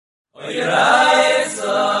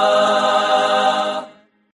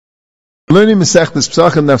Learning Masechtas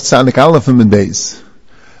Pesachim Daf Tzadik Aleph and Beis.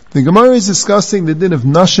 The Gemara is discussing the din of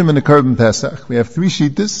Nashim and the Korban Pesach. We have three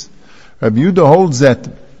shittas. Rabbi Yehuda holds that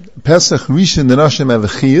Pesach Rishon the Nashim have a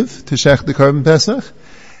chiyuv to shech the Korban Pesach,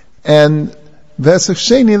 and Pesach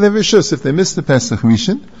Sheni they're rishus. If they miss the Pesach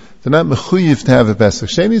Rishon, they're not mechuyev to have a Pesach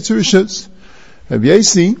Sheni. It's a rishus. Rabbi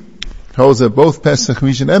Yasi holds that both Pesach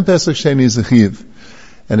Rishon and Pesach Sheni is a chiyuv,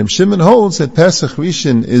 and Reb Shimon holds that Pesach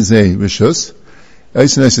Rishon is a rishus. And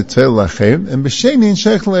b'sheni in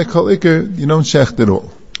shech le'kol iker, you don't shecht at all.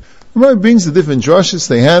 The Gemara brings the different drashas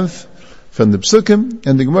they have from the Psukim,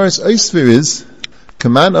 and the Gemara's Eisver is,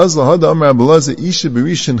 Kaman az lahada amar abulaza isha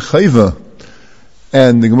b'rishon chayva,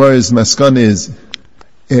 and the Gemara's Maskan is,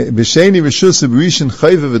 b'sheni rishus b'rishon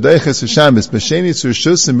chayva v'deiches v'shamis, b'sheni it's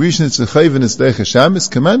rishus and b'rishon it's chayva and it's deiches shamis,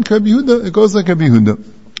 Kaman Rabbi Yehuda, it goes like Rabbi Yehuda.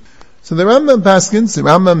 So the Rambam Paskins, the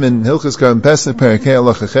Rambam in Hilchos Korban Pesach Perakei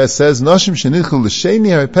Halacha Ches says, Nashim shenichul l'sheni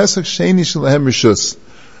hari Pesach sheni shelahem rishus.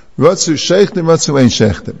 Ratzu sheichtim, ratzu ein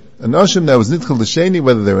sheichtim. A Nashim that was nitchul l'sheni,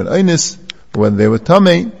 whether they were an einis, or whether they were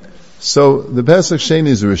tamei. So the Pesach sheni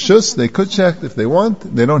is a rishus, they could shecht if they want,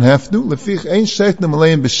 they don't have to. Lefich ein sheichtim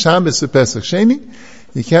aleim b'shabbos Pesach sheni.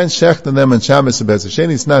 You can't shecht on them on Shabbos Pesach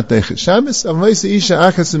sheni, it's not deichet Shabbos. Avayse isha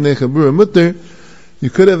achasim nechabura mutter. You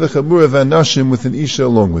could have a chabur of Nashim with an Isha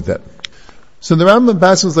along with that. So the Rambam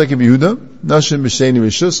passes like a Yehuda, Nashim b'sheni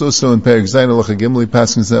rishus, also in Perek Zayin Halacha Gimel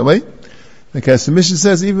passes that way. The Kasamisha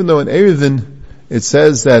says, even though in Erevin it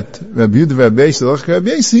says that Rabbi Yehuda Rabbi Yasi Halacha Rabbi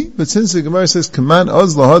Yasi, but since the Gemara says Kaman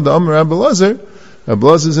az lahad amar Rabbi Lazar, Rabbi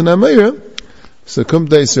Lazar is an Amira, so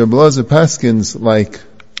Kumtais Rabbi Lazar paskins like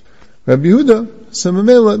Rabbi Yehuda, so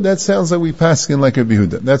Mamela, that sounds like we paskin like Rabbi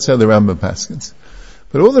Yehuda. That's how the Rambam paskins.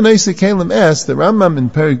 But all the Neisei Kalim asked, the Rambam in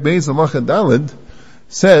Perek Beis Halacha Daled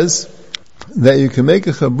says that you can make a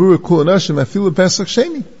chabura kul nashim afilu Pesach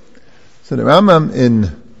Sheni. So the Rambam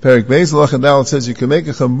in Perek Beis Halacha Daled says you can make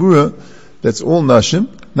a chabura that's all nashim,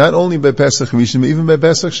 not only by Pesach Rishon, but even by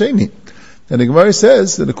Pesach Sheni. And the Gemara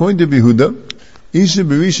says that according to Yehuda, Isha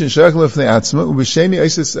b'Rishon shach lefnei atzma u'b'Sheni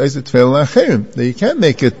eiset tefel la'acherim. That you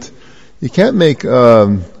can't make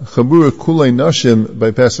chabura kulei nashim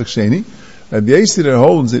by Pesach Sheni. Rabbi Yasi that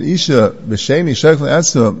holds that Isha b'Sheni shach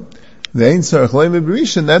le'atzma the Ein Tzarech Leim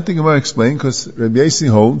B'Rishon, that the Gemara explained, because Rabbi Yasi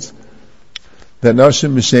holds that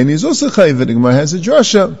Nashim b'Sheni is also Chayv. The Gemara has a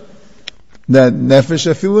drasha that Nefesh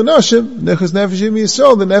Afilu Nashim, Nechus Nefesh Im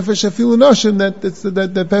Yisrael, the Nefesh Afilu Nashim,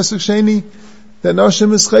 that Pesach Sheni, that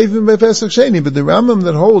Nashim is Chayvim by Pesach Sheni. But the Rambam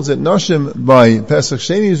that holds that Nashim by Pesach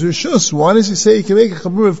Sheni is Rishus, why does he say you can make a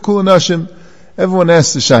Chabur of Kula Nashim? Everyone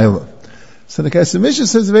asks the Shaila. So the Kasamisha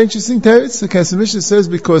says a very interesting teretz. The Kasamisha says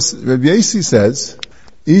because Rabbi Yasi says,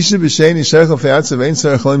 Isha b'sheni sheichel fe'atzav ein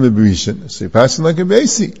tzarech leim b'rishon. So he passes like Rabbi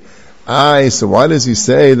Yasi. So why does he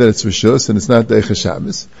say that it's rishus and it's not deiches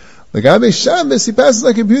Shabbos? Like Rabbi Shabbos, he passes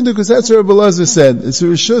like a Yehuda because that's what Rabbi Lazar said. It's a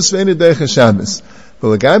rishus ve'ein deiches Shabbos. But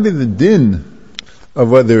like Rabbi the din of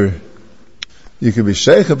whether you could be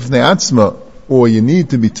sheichel b'fnei atzma or you need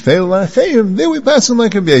to be tefel la'achayim, then we pass on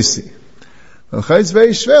like Rabbi Yasi. It's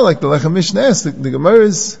very shver, like the Lechem Mishnah asks. The Gemara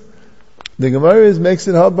makes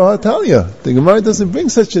it hard b'hatalia. The Gemara doesn't bring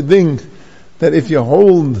such a thing that if you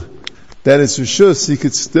hold that it's rishus, you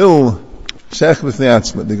could still shech b'fnei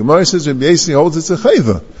atzma. The Gemara says Rabbi Yasi holds it's a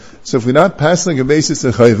chayva. So if we're not passing like a basis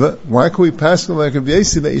a chayva, why can we pass like Rabbi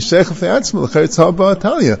Yasi that you shech b'fnei atzma? It's hard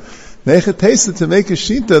b'hatalia. Nechatesa to make a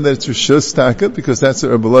shita that it's rishus taka, because that's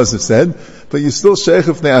what Rabbi Lazar said, but you still sheikh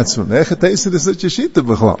of ne'atzma. Nechatesa to such a shita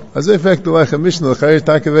b'chlal. As a fact, the Lechem Mishnah, l'chayr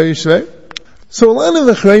taka very shvei. So a lot of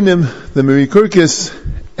the Achrayim, the Miri Kurkis,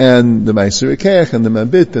 and the Ma'aser Keach, and the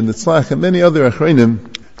Mabit, and the Tzlach, and many other Achrayim,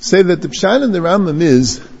 say that the pshat in the Rambam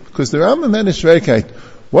is, because the Rambam had a shveikait,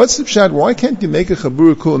 what's the pshat? Why can't you make a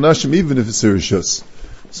chabur kul nashim even if it's a rishus?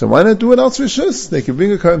 So why not do it al rishus? They can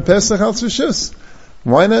bring a Korban Pesach al rishus.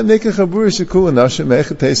 Why not make a chabur shekul nashim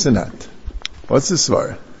me'echatei not? What's the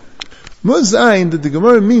svara? Muzayin that the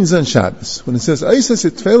Gemara means on Shabbos. When it says Eisas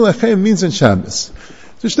Tefel Lachem means on Shabbos.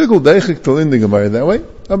 It's a shtickle deichik to learn the Gemara that way.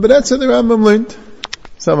 But that's how the Rambam learned.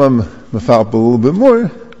 Some of them mafalp a little bit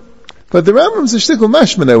more. But the Rambam's a shtickle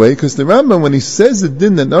mashma that way, because the Rambam, when he says the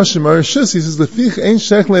din that nashim are rishus, he says Lefich ein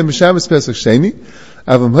shech lehem b'Shabbos Pesach Sheni,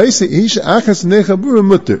 avam heise ish achas nechabura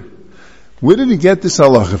mutter. Where did he get this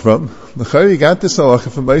halacha from? He got this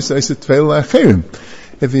halacha from Eisas Tefel Lachem.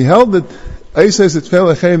 If he held that Eisas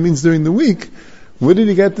Tefel Lachem means during the week, where did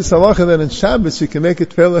he get this halacha that on Shabbos you can make it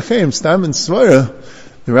Tefel Lachem? Stam and Svara,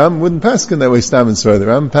 the Ram wouldn't paskin that way, Stam and Svara. The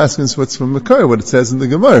Ram paskins what's from Makar, what it says in the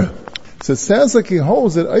Gemara. So it sounds like he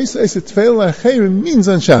holds that Eisas Tefel Lachem means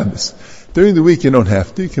on Shabbos. During the week you don't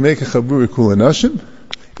have to. You can make a Chabura Kula Nashim,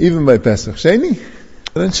 even by Pesach Sheni.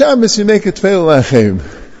 And on Shabbos you make a Tefillah L'Acherim.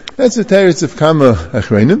 That's the teretz of Kama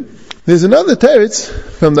Achreinim. There's another teretz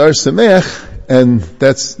from the Ar Sameach, and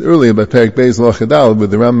that's earlier by Perek Beis Lochadal, where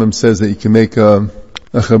the Rambam says that you can make a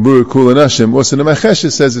Chabura Kula Nashim. Also the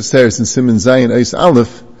Machesha says it's teretz in Siman Zayin Eis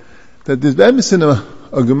Aleph, that there's emes in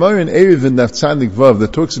a Gemara in Erev in Daf Tzadik Vav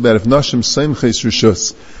that talks about if Nashim Seimches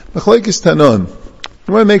Rishus. Machlekes Tanon.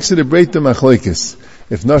 What makes it a breita machlekes?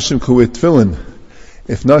 If Nashim could wear tefillin,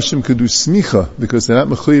 if Nashim could do smicha, because they're not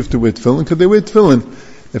mechuyev to wear tefillin, could they wear tefillin?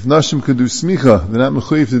 If Nashim could do smicha, they're not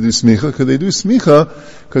mechuyev to do smicha, could they do smicha?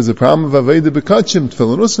 Because the problem of Aveda Bekachim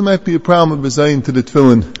tefillin also might be a problem of Bezayin to the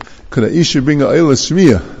tefillin. Could a Isha bring a Eila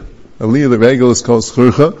Shmiya? Aliyah the regular is called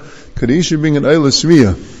Schurcha. Could a Isha bring an Eila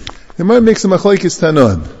Shmiya? It might make some machlekes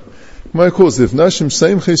tanon. It might cause if Nashim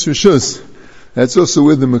Seimches Rishus, that's also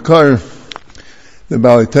with the Makar, the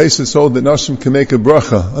Baalei Taisus hold that Nashim can make a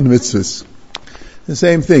bracha on mitzvahs. The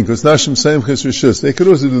same thing, because Nashim Seimches Rishus, they could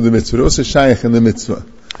also do the mitzvah, they're also shaykh in the mitzvah.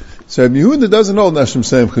 So Rabbi Yehuda doesn't hold Nashim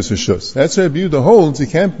Seimches Rishus. That's why Rabbi Yehuda holds, he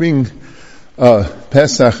can't bring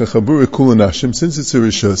Pesach, a Chabura Kula Nashim, since it's a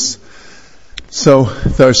Rishus. So,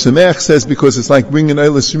 the Ar Sameach says, because it's like bringing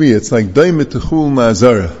Eila Shriya, it's like Daimet Techul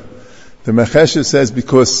Ma'azara. The Machesha says,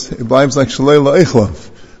 because it blives like Shalei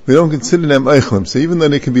La'Eichlav. We don't consider them Eichlam. So even though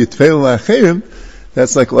they can be a Tefillah L'Acherim,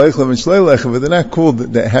 that's like L'Eichlav and Shalei L'Eichlav, but they're not called,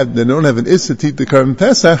 they don't have an Issa to eat the Karban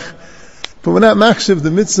Pesach, but we're not Machshav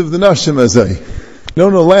the mitzvah of the Nashim Azay. We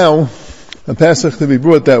don't allow a Pesach to be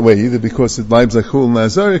brought that way, either because it blives like Chul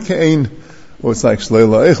Ma'azara Kein, or it's like Shalei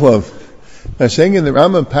La'Eichlav. Hashengen, the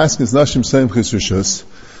Rambam passes Nashim Seimches Rishus.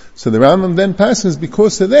 So the Rambam then passes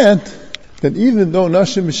because of that even though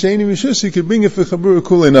Nashim B'Sheni Rishus, you could bring it for Chabura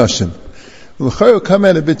Kula Nashim. L'chayr will come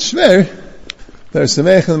out a bit shver. The Ar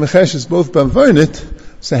Sameach and the Mechesh is both Bamvarnit.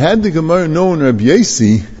 So had the Gemara known Rabbi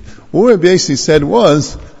Yasi, all Rabbi Yasi said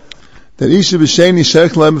was that Isha B'Sheni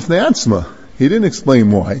Sheikh Lam B'fnei Atzma. He didn't explain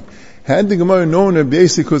why. Had the Gemara known Rabbi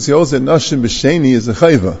Yasi because he holds that Nashim B'Sheni is a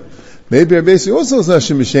chayva. Maybe Rabbi Yasi also holds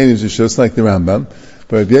Nashim B'Sheni is Rishus like the Rambam.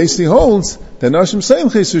 But Rabbi Yasi holds that Nashim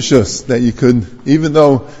Seimches Rishus, that you could, even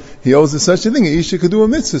though he holds such a thing, Isha could do a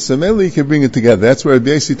mitzvah, so maybe you can bring it together. That's where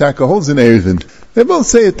Rabbi Yasi Taka holds in Erevin. They both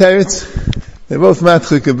say a teretz, they both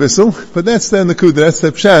matchik a bissel, but that's the Nakuda, that's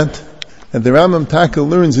the Pshat. And the Rambam Taka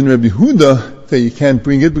learns in Rabbi Huda that you can't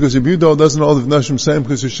bring it, because Rabbi Huda doesn't hold of Nashim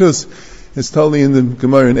Seimches Rishus. It's totally in the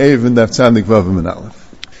Gemara in Erevin, Daf Tzadik Vavim and Aleph.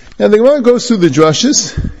 Now the Gemara goes through the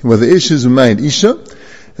drushes, whether Ish is Umayit Isha,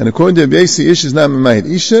 and according to Rabbi Yasi, Ish is not Umayit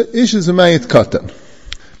Isha, Ish is Umayit Katan.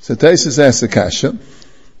 So Taisus asks the Kasha,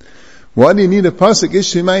 why do you need a pasuk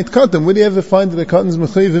Ish Umayit Katan? Where do you ever find that a Katan's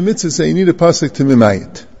Mechayiv a mitzvah say you need a pasuk to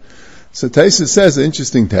Umayit? So Taisus says an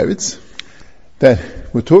interesting teretz, that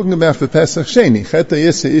we're talking about for Pesach Sheni, Cheta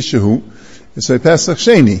Yisa Ishahu, it's by Pesach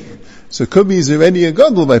Sheni. So could be he's already a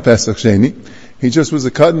gadol by Pesach Sheni, he just was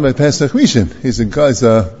a Katan by Pesach Rishon. He's a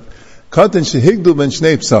Katan Shehigdul ben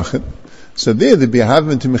Shnei Psachim. So there'd be a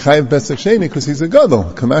having to Mechayiv Pesach Sheni because he's a gadol.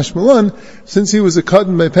 Kamash Malan, since he was a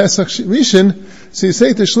Katan by Pesach Rishon, so you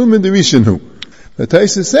say Teshlumin de Rishon hu. The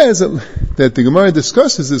Taisa says that the Gemara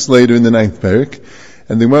discusses this later in the 9th parak,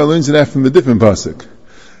 and the Gemara learns it from a different pasuk.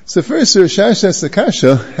 So first, Rashash asks the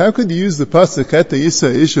Kasha, how could you use the pasuk Eta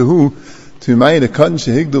Yisa Ishahu to Mayit a Katan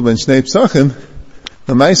Shehigdul ben Shnei Psachim?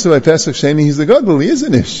 The Maisa by Pesach Sheni, he's a gadol, he is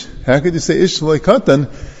an Ish. How could you say Ish loy Katan?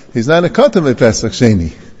 He's not a Katan by Pesach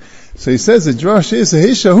Sheni. So he says the drash is a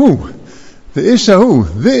Ishahu. The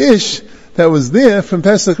Ishahu, the Ish that was there from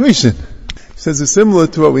Pesach Rishon. He says it's similar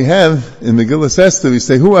to what we have in Megillah Esther. We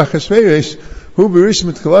say, Hu Achashverosh, Hu Berish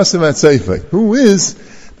Mitchilasim at Seifei. Who is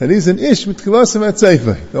that he's an Ish Mitchilasim at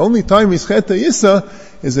Seifei. The only time he's Cheta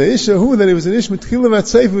Yisa is a Ishahu that he was an Ish Mitchilasim at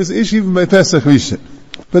Seifei, was Ish even by Pesach Rishon.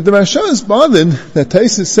 But the Rasha is bothered that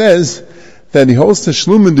Taisus says that he holds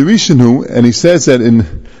Teshlumin de Rishon, and he says that in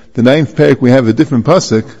the 9th parak we have a different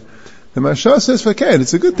pasuk. The Rasha says, "Fakir,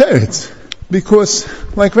 it's a good teretz because,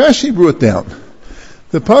 like Rashi brought down,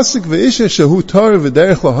 the pasuk ve'isha shahu tar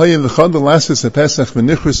v'derech lahayim v'chadol lasas ha'pesach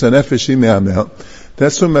v'nichrus ha'nefesh ime'amel."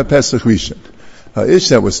 That's from a Pesach Rishon. Ish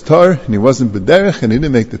that was tar and he wasn't b'derech and he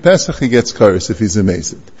didn't make the Pesach, he gets kares if he's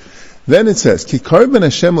amazing. Then it says, "Ki karben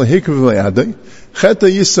Hashem lahikra v'layadai cheta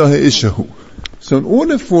yisa ha'ishahu." So in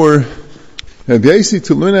order for Rabbi Yasi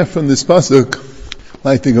to learn that from this pasuk,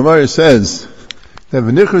 like the Gemara says, that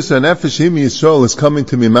v'nichrus ha'nefesh imi Yisrael is coming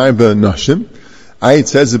to Mimarba Nashim. It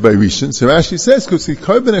says it by Rishon. So Rashi says, because the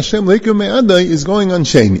Karban Hashem Leiker Me'adai is going on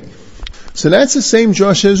Sheni. So that's the same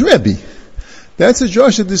Josh as Rebbe. That's a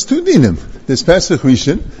Josh that there's two dinim. There's Pesach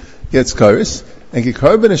Rishon, gets Karis, and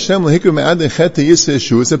Kikarben Hashem Lehikur Me'adin Chet Yisra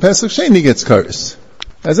Yeshu, so Pesach Sheni gets kares.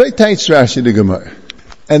 As I teach Rashi the Gemara.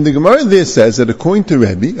 And the Gemara there says that according to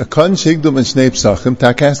Rebbe, a Kan Shigdom and Shnei Psachim,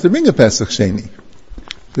 Tak has to bring a Pesach Sheni.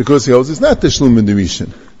 Because he holds it's not the Shlum and the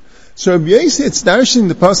Rishon. So Rabbi Yossi, it's darshing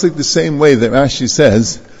the pasuk the same way that Rashi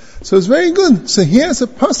says. So it's very good. So he has a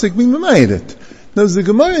pasuk being reminded it. Now the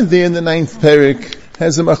Gemara there in the 9th parak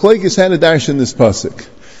has a machlokes how to darshan this pasuk.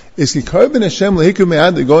 Is Kikarben Hashem Lehikur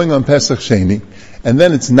Me'ad going on Pesach Sheni, and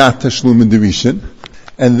then it's not Tashlum and Rishon,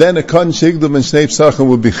 and then a Kan Shigdom and Shnei Psachim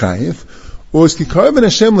would be Chayiv, or is Kikarben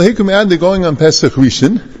Hashem Lehikur Me'ad going on Pesach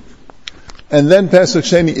Rishon, and then Pesach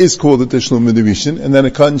Sheni is called a Tashlum and Rishon, and then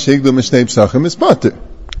a Kan Shigdom and Shnei Psachim is Pater.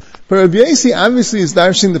 But Rabbi Yossi obviously is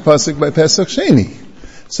darshing the pasuk by Pesach Sheni.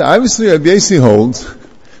 So obviously Rabbi Yossi holds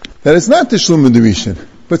that it's not the Shlum and the Rishon.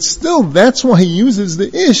 But still, that's why he uses the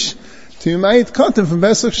Ish to Yumayit Katan from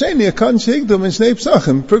Pesach Sheni, a Katan Shigdom and Shnei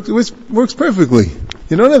Psachim, which works perfectly.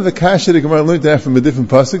 You don't have the Kasha the Gemara learned that from a different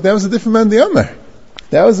pasuk. That was a different man the Amar.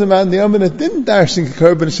 That was a man the Amar that didn't darshin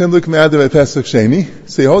Kikarben Hashem Lehikur Me'ad by Pesach Sheni.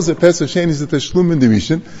 So he holds that Pesach Sheni is the Shlum and the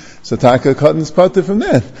Rishon. So Taka Katan is Pater from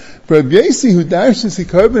that. But Rabbi Yossi, who darshins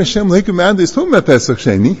Kikarben Hashem Lehikur Me'ad, is talking about Pesach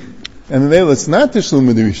Sheni, and then it's not the Shlum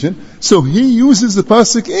and the Rishon. So he uses the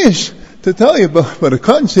pasuk Ish to tell you about a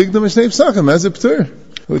Katan Shigdom and Shnei Psachim as a P'tur.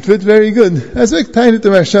 It would fit very good. As I tied it to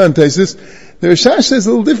Rashan Taisus, the Rashash says a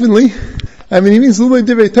little differently. I mean, he means a little bit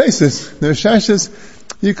different Taisus. The Rashash says,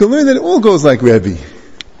 you can learn that it all goes like Rebbe.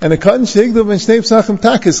 And a Katan Shigdom and Shnei Psachim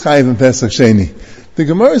Tak is Chayiv in Pesach Sheni. The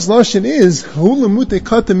Gemara's Lashon is, Hu lemute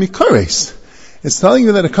katan mikares. It's telling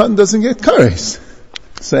you that a katan doesn't get kares.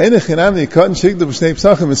 So Einach Chinam, a Katan Shigdom Shnei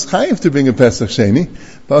Psachim is Chayiv to bring a Pesach Sheni.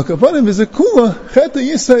 But Akapanim is a Kula, Cheta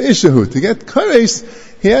Yisa Ishahu. To get kares,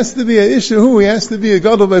 he has to be a Ishahu, he has to be a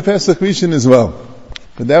Gadol by Pesach Rishon as well.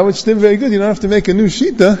 But that would still very good. You don't have to make a new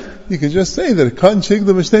Shita. You can just say that a Katan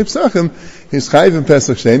Shigdom Shnei Psachim is Chayiv in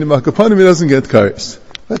Pesach Sheni, but Akapanim he doesn't get kares.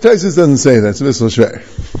 But Taisus doesn't say that, it's a little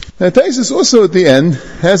shver. Now Taisus also at the end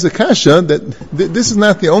has a kasha that this is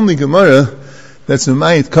not the only Gemara that's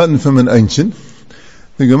Umayit Katan from an ancient.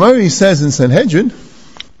 The Gemara he says in Sanhedrin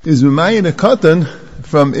is Umayit a Katan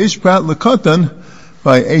from Ish Prat LeKatan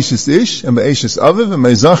by Eishes Ish and by Eishes Aviv and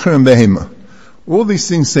by Zachar and Behema. All these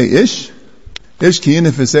things say Ish. Ish ki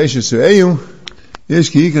inif es Eishes U'eyu.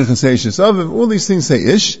 Ish ki ikach es Eishes Aviv. All these things say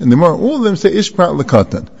Ish, and the more all of them say Ish Prat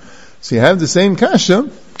LeKatan. So you have the same kasha.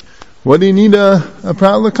 What do you need a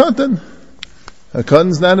Prat LeKatan? A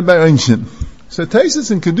Katan's not about ancient. So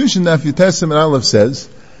Taisus in Kedushin Daf Yutes and Aleph says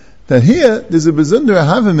that here there's a Bezunder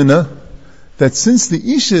Havamina that since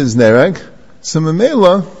the Isha is Nereg, so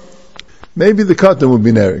Mamela, maybe the Katan would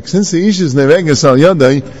be Nereg. Since the Isha is Nereg as Al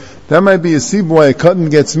Yadai, that might be a sib why a Katan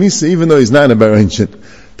gets Misa even though he's not about ancient.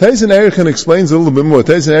 Taisus Erichan explains a little bit more.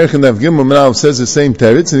 Taisus Erichan Daf Gimel and Aleph says the same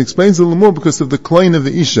teretz and explains a little more because of the Klein of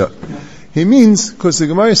the Isha. He means, because the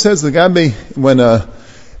Gemara says the Gabi, when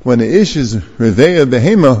a ish is reveya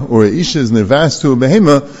behema, or a ish is nervas to a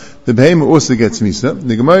behema, the behema also gets misa.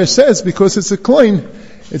 The Gemara says, because it's a coin,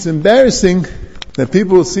 it's embarrassing that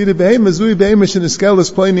people will see the behema, zui behema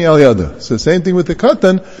sheniskelas ploini al yada. So same thing with the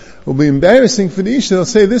katan, it will be embarrassing for the isha, they'll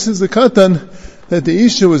say this is the katan, that the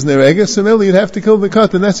isha was nerega, so really you'd have to kill the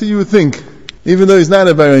katan, that's what you would think. Even though he's not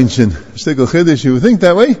a Baranchin. Shtikl Chiddush, you would think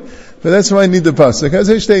that way, but that's why I need the pasuk. As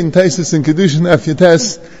I state in Taisus in Kedushin Daf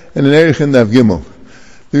Yates and in Erich and Daf Gimel.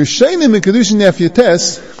 The Rishayim in Kedushin Daf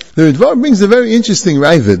Yates, the Ridvar brings a very interesting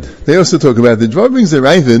Ravid. They also talk about it. The Ridvar brings a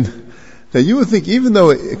Ravid that you would think even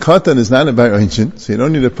though a Katan is not a Baranchin, so you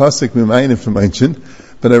don't need a pasuk Mimayim from Anchin,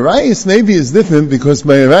 but a Rayis maybe is different because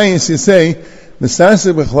by a Rayis you say,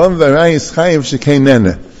 Mesaseh b'chlam v'Rayis chayiv shekein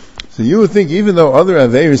nene. So you would think even though other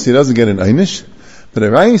Averis he doesn't get an Einish, but a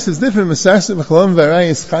Rayis is different, Mesaseh b'chlam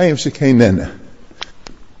v'Rayis chayiv shekein nene.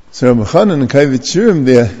 So Rabbi Chanan and Kavit Shurim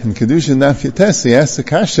there in Kedushin Daf Yates, he asks the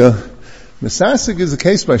Kasha, Mesasek is a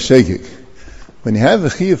case by Shegig. When you have a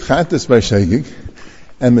Chi of Chatas by Shegig,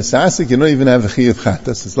 and Mesasek you don't even have a Chi of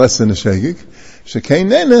Chatas, it's less than a Shegig, Shekein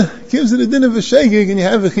Nene gives it a din of a Shegig and you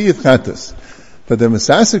have a Chi of Chatas. But the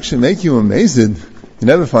Mesasek should make you amazed, you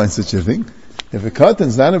never find such a thing. If a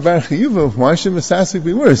Katan's not a Bar Chiyuva, why should Mesasek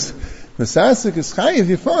be worse? Mesasek is Chayiv,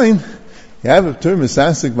 you find, you have a term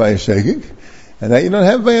Mesasek by a Shegig, and that you don't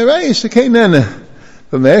have by a Rayish, Shekein Nene.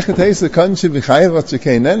 But Me'echet Heis the Katan should be Chayiv at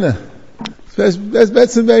Shekein Nene. That's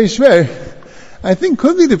very schwer. I think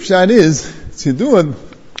could be the pshat is, Tziduan,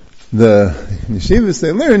 the yeshivas,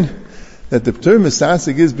 they learn that the term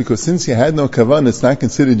Mesasek is because since you had no kavan, it's not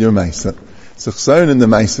considered your Maisa. It's a chsaron in the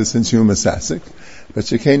Maisa since you were Mesasek. But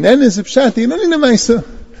Shekein Nene is a pshat, you don't need a Maisa.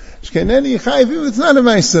 Shekein Nene Yechayiv, even if it's not a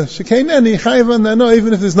Maisa. Shekein Nene Yechayiv on that, no,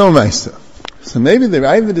 even if there's no Maisa. So maybe the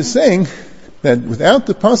Ravid is saying that without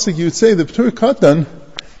the pasuk you would say the P'tur Katan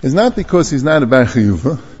is not because he's not a Bar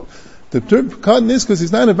Chiyuva. The P'tur Katan is because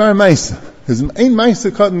he's not a Bar Maisa. There's ain't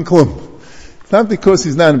Maisa Katan Klum. It's not because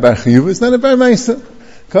he's not a Bar Chiyuva, it's not a Bar Maisa.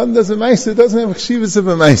 Katan does a Maisa, doesn't have Chshivas of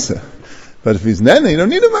a Maisa. But if he's Nene, you don't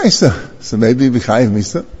need a Maisa. So maybe he'll be Chayiv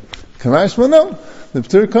Misa. Kamash, well no. The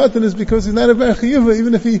P'tur Katan is because he's not a Bar Chiyuva,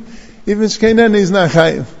 even if Shkei Nene he's not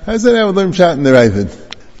Chayiv. How's that I would learn Pshat in the Ravid?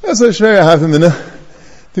 That's what Shreya have him in the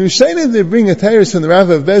Rishonim, they bring a Tyrus from the Rav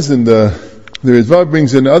of Bezin, the Rizvah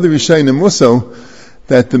brings in other Rishonim also,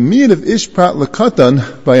 that the meat of Ish Prat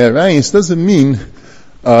L'Katan by Arayis doesn't mean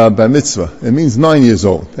by mitzvah. It means 9 years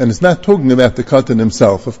old. And it's not talking about the Katan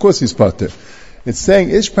himself. Of course he's Pater. It's saying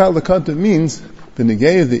Ish Prat L'Katan means the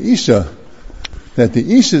negay of the Isha, that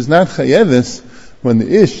the Isha is not Chayevis when the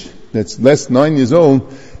Ish, that's less 9 years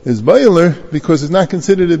old, is Ba'iler because it's not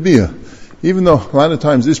considered a Biyah. Even though a lot of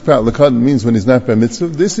times Ish Prat L'Katan means when he's not by mitzvah,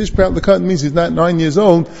 this Ish Prat L'Katan means he's not 9 years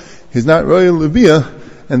old, he's not Royal L'Biyah,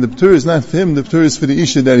 and the P'tur is not for him, the P'tur is for the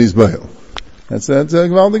Isha that he's Ba'il. That's a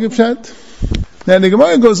Gvaldig Pshat. Now the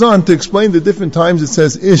Gemara goes on to explain the different times it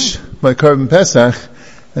says Ish by Karban Pesach,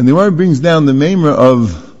 and the Gemara brings down the Meimer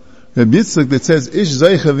of Reb Yitzchak that says Ish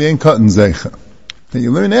Zeicha v'yen Katan Zeicha. That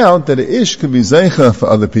you learn out that a Ish could be Zeicha for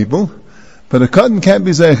other people, but a Katan can't be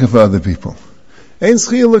Zeicha for other people. Ein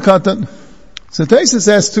Schiyah L'Katan. So Taisus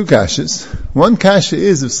asks two kashas. One kasha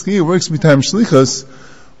is, if Schiyah works b'tayim shlichus,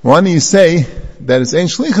 why do you say that it's ein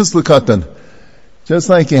shlichus l'katan? Just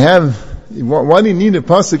like you have, why do you need a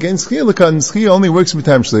pasuk ein Schiyah l'katan? Schiyah only works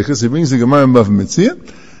b'tayim shlichus. It brings the Gemara above Mitzvah.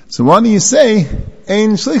 So why do you say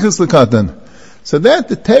ein shlichus l'katan? So that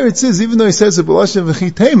the teretz is, even though he says a b'lashem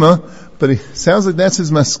v'chitema, but it sounds like that's his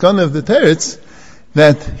maskana of the teretz,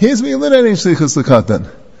 that here's where you learn ein shlichus l'katan.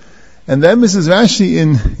 And then Mrs. Rashi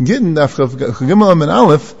in Gittin, Gimel and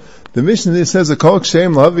Aleph, the Mishnah there says a kol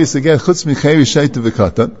ksheim lahavis again chutz michei shayta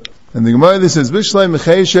v'katan. And the Gemara there says bishlei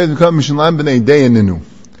michei shayta v'katan mishalam b'nei deyaninu.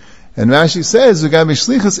 And Rashi says v'gam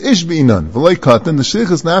shlichus ish b'inan v'loi katan the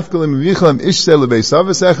shlichus nafkalim v'yichalam ish sel b'eisav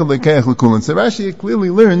v'sechel lekeach l'kulan. So Rashi clearly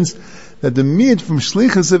learns that the meat from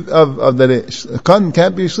shlichus of that a katan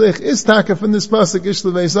can't be a shlich is taka from this pasuk ish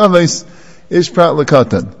l'beisav ish prat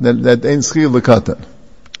l'katan that ain't schiyah l'katan.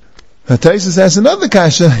 Taisus has another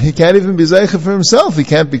kasha. He can't even be zeicha for himself. He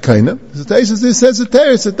can't be kaina. So Taisus says a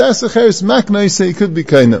teretz that das acheres maknoi say he could be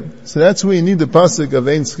kaina. So that's where you need the pasuk of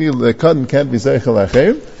ein schil. The katan can't be zeicha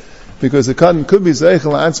lacher, because the katan could be zeicha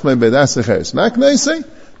la'atzmai by das acheres maknoi say,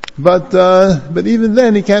 but even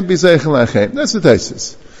then he can't be zeicha lacher. That's what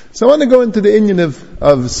Taisus. So I want to go into the Indian of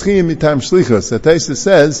schiyah mitam shlichus. That Taisus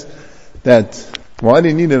says that why do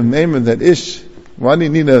you need a name of that ish? Why do you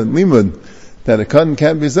need a limud? That a katan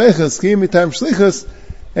can't be zeicha, schiyah mitam shlichus,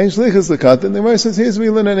 ein shlichus l'katan. The Gemara says, here's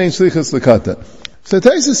where we learn an ein shlichus l'katan. So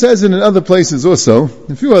Taisus says it in other places also,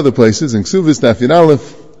 in a few other places, in Ksuvos Daf Yud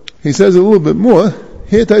Aleph, he says a little bit more.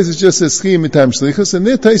 Here Taisus just says schiyah mitam shlichus, and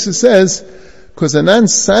there Taisus says, because anan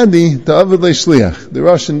sadi ta'avad le'shliach. The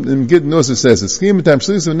Rosh in Gittin also says it, schiyah mitam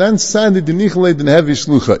shlichus, anan sadi d'nichalei d'nehavi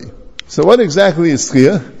shluchai. So what exactly is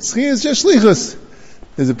schiyah? Schiyah is just shlichus.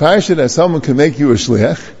 There's a parasha that someone can make you a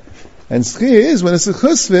shliach, and schiyah is when it's a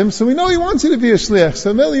chusvim, so we know he wants you to be a shliach.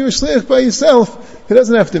 So maybe you're a shliach by yourself. He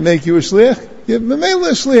doesn't have to make you a shliach. You're memela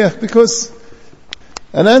a shliach because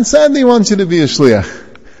Anan Sadi wants you to be a shliach.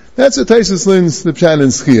 That's what Taisus learns the pshat in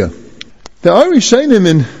schiyah. The Ari Shainim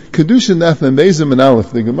in Kedushin Daf and Bezim and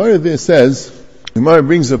Aleph. The Gemara there says, the Gemara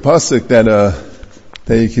brings a pasuk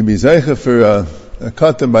that you can be zeicha for a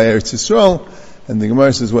katan by Eretz Yisrael. And the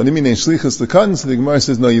Gemara says, what do you mean, shlichus l'katan? So the Gemara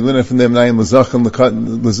says, no, you learn it from them, nayim l'zachan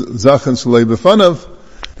shalei b'fanav.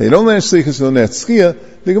 They don't learn shlichus, they don't learn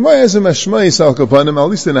schiyah. The Gemara has a mashmai sal kapanim, at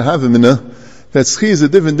least in a havimina, that schiyah is a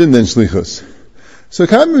different din than shlichus. So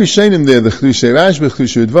Kam Rishonim there, the Chlushay Rashba,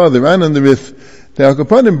 Chlushay Udvar, the Ran on the Rif, the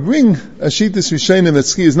Al-Kapanim bring a Shittas Rishonim that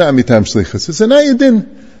schiyah is not mitam shlichus. It's an ayadin.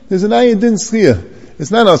 There's an ayadin schiyah. It's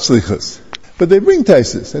not al shlichus. But they bring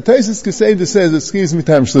Taisus. A Taisus Keseda says that schiyah is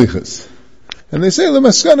mitam shlichus. And they say,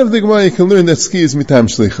 L'maskan of the Gemara, you can learn that schiyah is mitam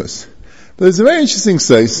shlichus. But there's a very interesting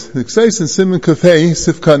seis. The seis in Simon Kafei,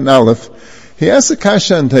 Sifkat and Aleph, he asks a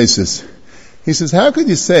kasha on Taisus. He says, how could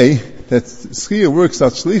you say that schiyah works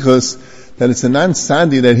out shlichus, that it's a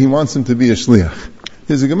non-sadi that he wants him to be a shliach?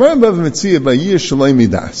 There's a Gemara above Mitzvah by Yir Shalom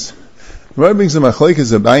Midas. The Gemara brings a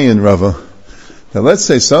machlokes Abaye and Rava. Now let's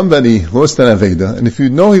say somebody lost an Aveda, and if you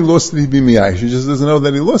know he lost it, he'd be miyayish. He just doesn't know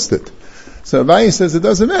that he lost it. So Abaye says it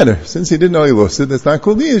doesn't matter. Since he didn't know he lost it, it's not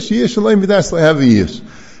called Yish. Yir Shalom Midas, like have a Yish.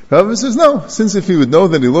 Rava says no. Since if he would know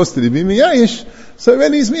that he lost it, he'd be miyayish. So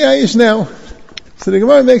already he's miyayish now. So the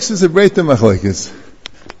Gemara makes us a breita machlokes.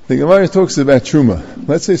 The Gemara talks about truma.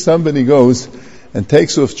 Let's say somebody goes and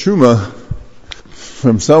takes off truma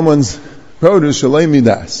from someone's produce, shalei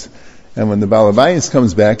midas. And when the Balabayas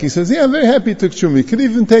comes back, he says, yeah, I'm very happy he took truma. He could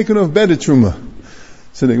even take off better truma.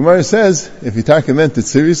 So the Gemara says, if Yitaka meant it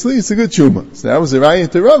seriously, it's a good truma. So that was a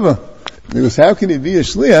raya to Rava. Because how can he be a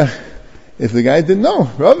shliach if the guy didn't know?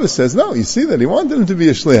 Rava says, no, you see that he wanted him to be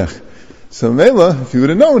a shliach. So Mela, if he would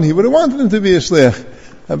have known, he would have wanted him to be a shliach.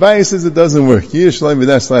 Abaye says it doesn't work. Yish loy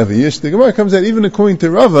midas la'ava yish. The Gemara comes out, even according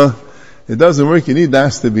to Rava, it doesn't work. You need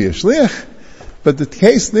das to be a shliach. But the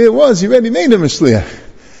case there was, you already made him a shliach.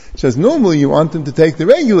 Says normally you want him to take the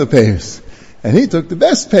regular payers, and he took the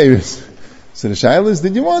best payers. So the shaila is,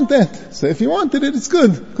 did you want that? So if you wanted it, it's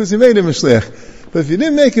good, because you made him a shliach. But if you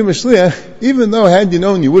didn't make him a shliach, even though had you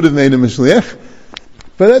known you would have made him a shliach,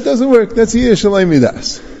 but that doesn't work. That's yish loy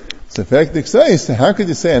midas. So effective says, how could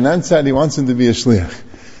you say an ansad he wants him to be a shliach?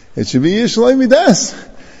 It should be yish loy midas.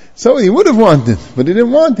 So he would have wanted, but he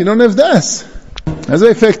didn't want. You don't have das. As I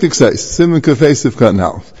effective says, simon kafes of cotton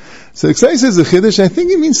half. So the Ksai says a chiddush. I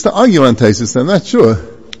think he means to argue on Taisus. I'm not sure,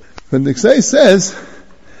 but the Ksai says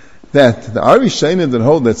that the Rishonim that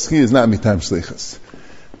hold that ski is not mitam shlichus.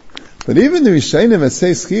 But even the Rishonim that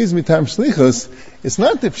say ski is mitam shlichus, it's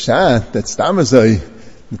not the pshat that stamazai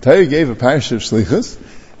the Torah gave a parasha of shlichus,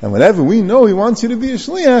 and whenever we know he wants you to be a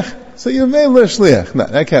shliach, so you're made a shliach. No,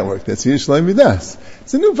 that can't work. That's yish loy midas.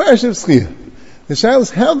 It's a new parasha of schia. The shaila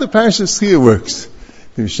is how the parasha of schia works.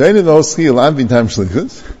 The Rishonim the whole schia lam mitam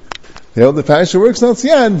shlichus. The parasha works not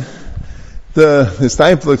yad. The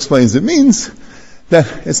Steinfeld explains it means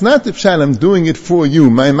that it's not the pshat, I'm doing it for you.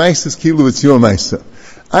 My maisa is kilu, it's your maisa.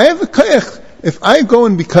 I have a kayach. If I go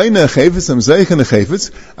and be kaina a chayfetz, I'm zeichen a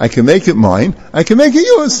chayfetz, I can make it mine, I can make it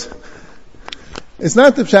yours. It's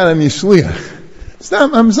not the pshat, I'm yishliach.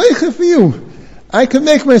 Stop, I'm zeichen for you. I can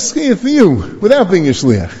make my schiyah for you, without being a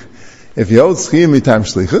shliach. If you hold schiyah mitam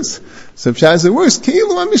shlichus, so pshat is the worst,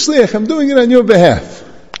 kilu, I'm yishliach, I'm doing it on your behalf.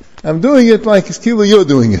 I'm doing it like it's kilo you're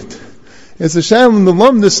doing it. It's a sham in the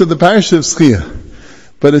lumnus of the parasha of Schia.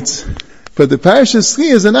 But the parasha of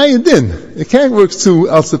Schia is an ayadin. It can't work too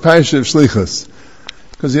else the parasha of Shlichus.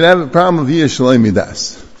 Because you'd have a problem of Yish Shalei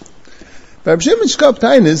Midas. But Reb Shimon Shkop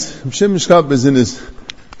Tainis, Reb Shimon Shkop is in his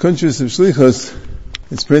Kuntrus of Shlichus.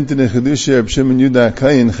 It's printed in Chedusha, Reb Shimon Yudah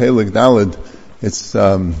Kayin, Chelik Dalad. It's,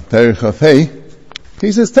 Terech Hafei.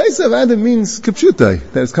 He says, Taisav Adam means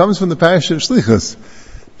Kipshutai, that it comes from the parasha of Shlichus.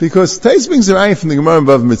 Because Tais brings the raya from the Gemara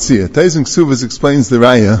above Mitzvah. Tais and Ksuvas explains the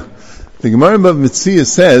raya. The Gemara above Mitzvah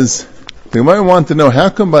says, the Gemara want to know how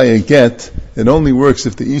come by a get, it only works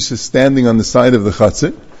if the ish is standing on the side of the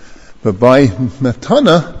chatzir, but by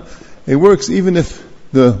matana, it works even if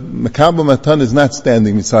the makabel matana is not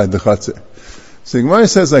standing beside the chatzir. So the Gemara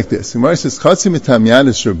says like this. The Gemara says, chatzir mitam yad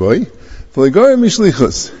es sherboy, v'legora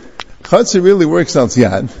mishlichus. Chatzir really works out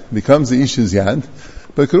yad, becomes the ish's yad,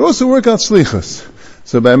 but it could also work out shlichus.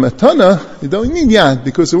 So by matana, you don't need yad,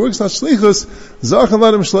 because it works on shlichus, zach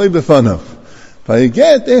aladim shloi b'fanav. By a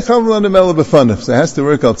get, echav aladim ela b'fanav. So it has to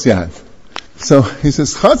work out yad. So he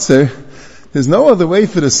says, chatzir, there's no other way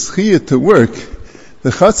for the schiyah to work. The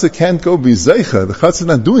chatzir can't go be zeicha. The chatzir is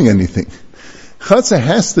not doing anything. Chatzir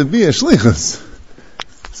has to be a shlichus.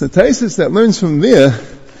 So Taisus that learns from there,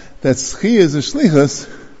 that schiyah is a shlichus,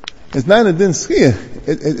 it's not a din schiyah.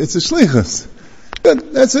 It's a shlichus.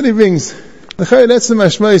 But that's what he brings. That's the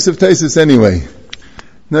mashmayis of Taisus anyway.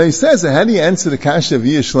 Now he says, how do you answer the kasha of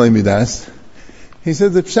Yish Shalei Midas? He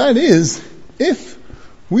said the pshat is, if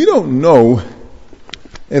we don't know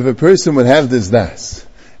if a person would have this das,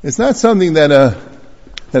 it's not something that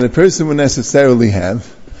a person would necessarily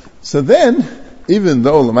have. So then, even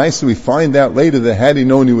though l'maisa we find out later that had he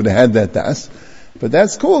known he would have had that das, but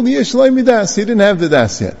that's called Yish Shalei Midas. He didn't have the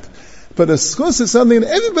das yet. But a schus is something that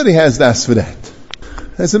everybody has das for that.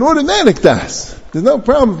 It's an automatic das. There's no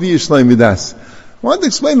problem with Yish Shalei Midas. I want to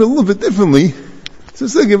explain it a little bit differently.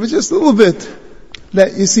 Just think of it just a little bit.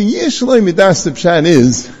 That you see, Yish Shalei Midas, the pshat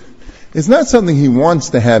is, it's not something he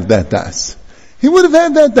wants to have that das. He would have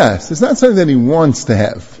had that das. It's not something that he wants to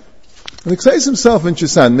have. And the Ksais himself in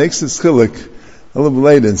Chusan makes this chilik a little bit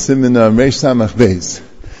later in Siman Reish Samach Beis.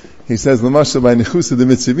 He says, L'mashal by Nechusa the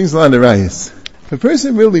Mitzvah, brings a lot of rayas. If a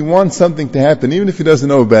person really wants something to happen, even if he doesn't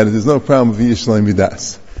know about it, there's no problem with Yish Shalei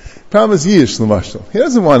Midas. Problem is Yish L'mashal. He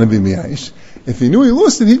doesn't want to be Miyayish. If he knew he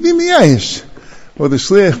lost it, he'd be Miyayish. Or the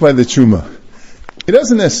Shliach by the Truma. He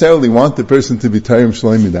doesn't necessarily want the person to be Tayyim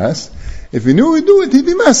Shalei Midas. If he knew he'd do it, he'd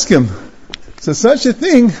be Maskim. So such a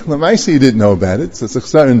thing, L'maisa he didn't know about it, so it's a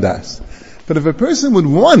Chsar and Das. But if a person would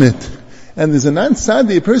want it, and there's an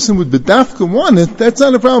ansadi, a person would bedafka want it, that's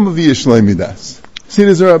not a problem of Yish Shalei Midas. See,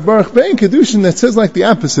 there's a Baruch Bein Kedushin that says like the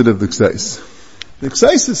opposite of the Ksais. The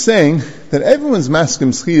Ksais is saying that everyone's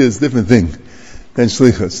maskim schia is a different thing than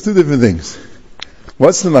shlichus. Two different things.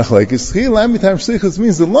 What's the machlekes? Schia lam b'tam shlichus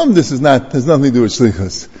means the lumdus has nothing to do with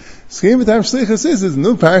shlichus. Schia b'tam shlichus is a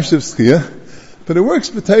new parish of schia, but it works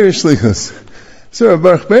b'tayr shlichus. So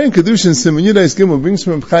Baruch Bein Kedushin Siman Yudais Gimel brings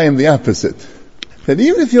from Chaim the opposite. That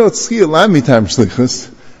even if you hold schia lam b'tam shlichus,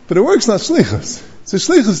 but it works not shlichus. It's a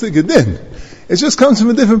shlichus the gedin. It just comes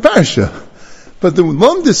from a different parsha. But the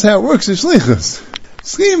lumdus how it works is shlichus.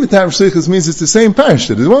 Schia b'tam shlichus means it's the same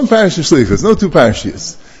parsha. There's one parsha shlichus, no two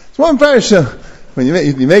parshas. It's one parsha. When you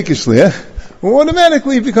make a shliach, well,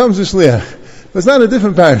 automatically it becomes a shliach. But it's not a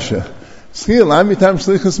different parsha. Schia lam b'tam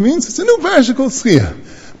shlichus means it's a new parsha called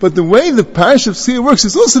schia. But the way the parsha of schia works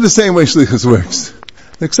is also the same way shlichus works.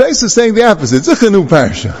 The Ksais is saying the opposite. It's a new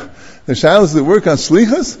parsha. The shayla is the work on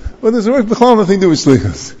shlichus, or does it work b'chol nothing to do with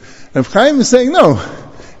shlichus? And Chaim is saying no.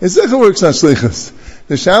 It's Zicha works on shlichus.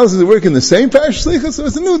 The shayla is the work in the same parish shlichus, so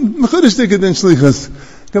it's a new mechudesh dikker than shlichus.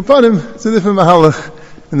 Kapanim, it's a different mahalach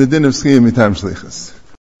in the din of schia mitam shlichus.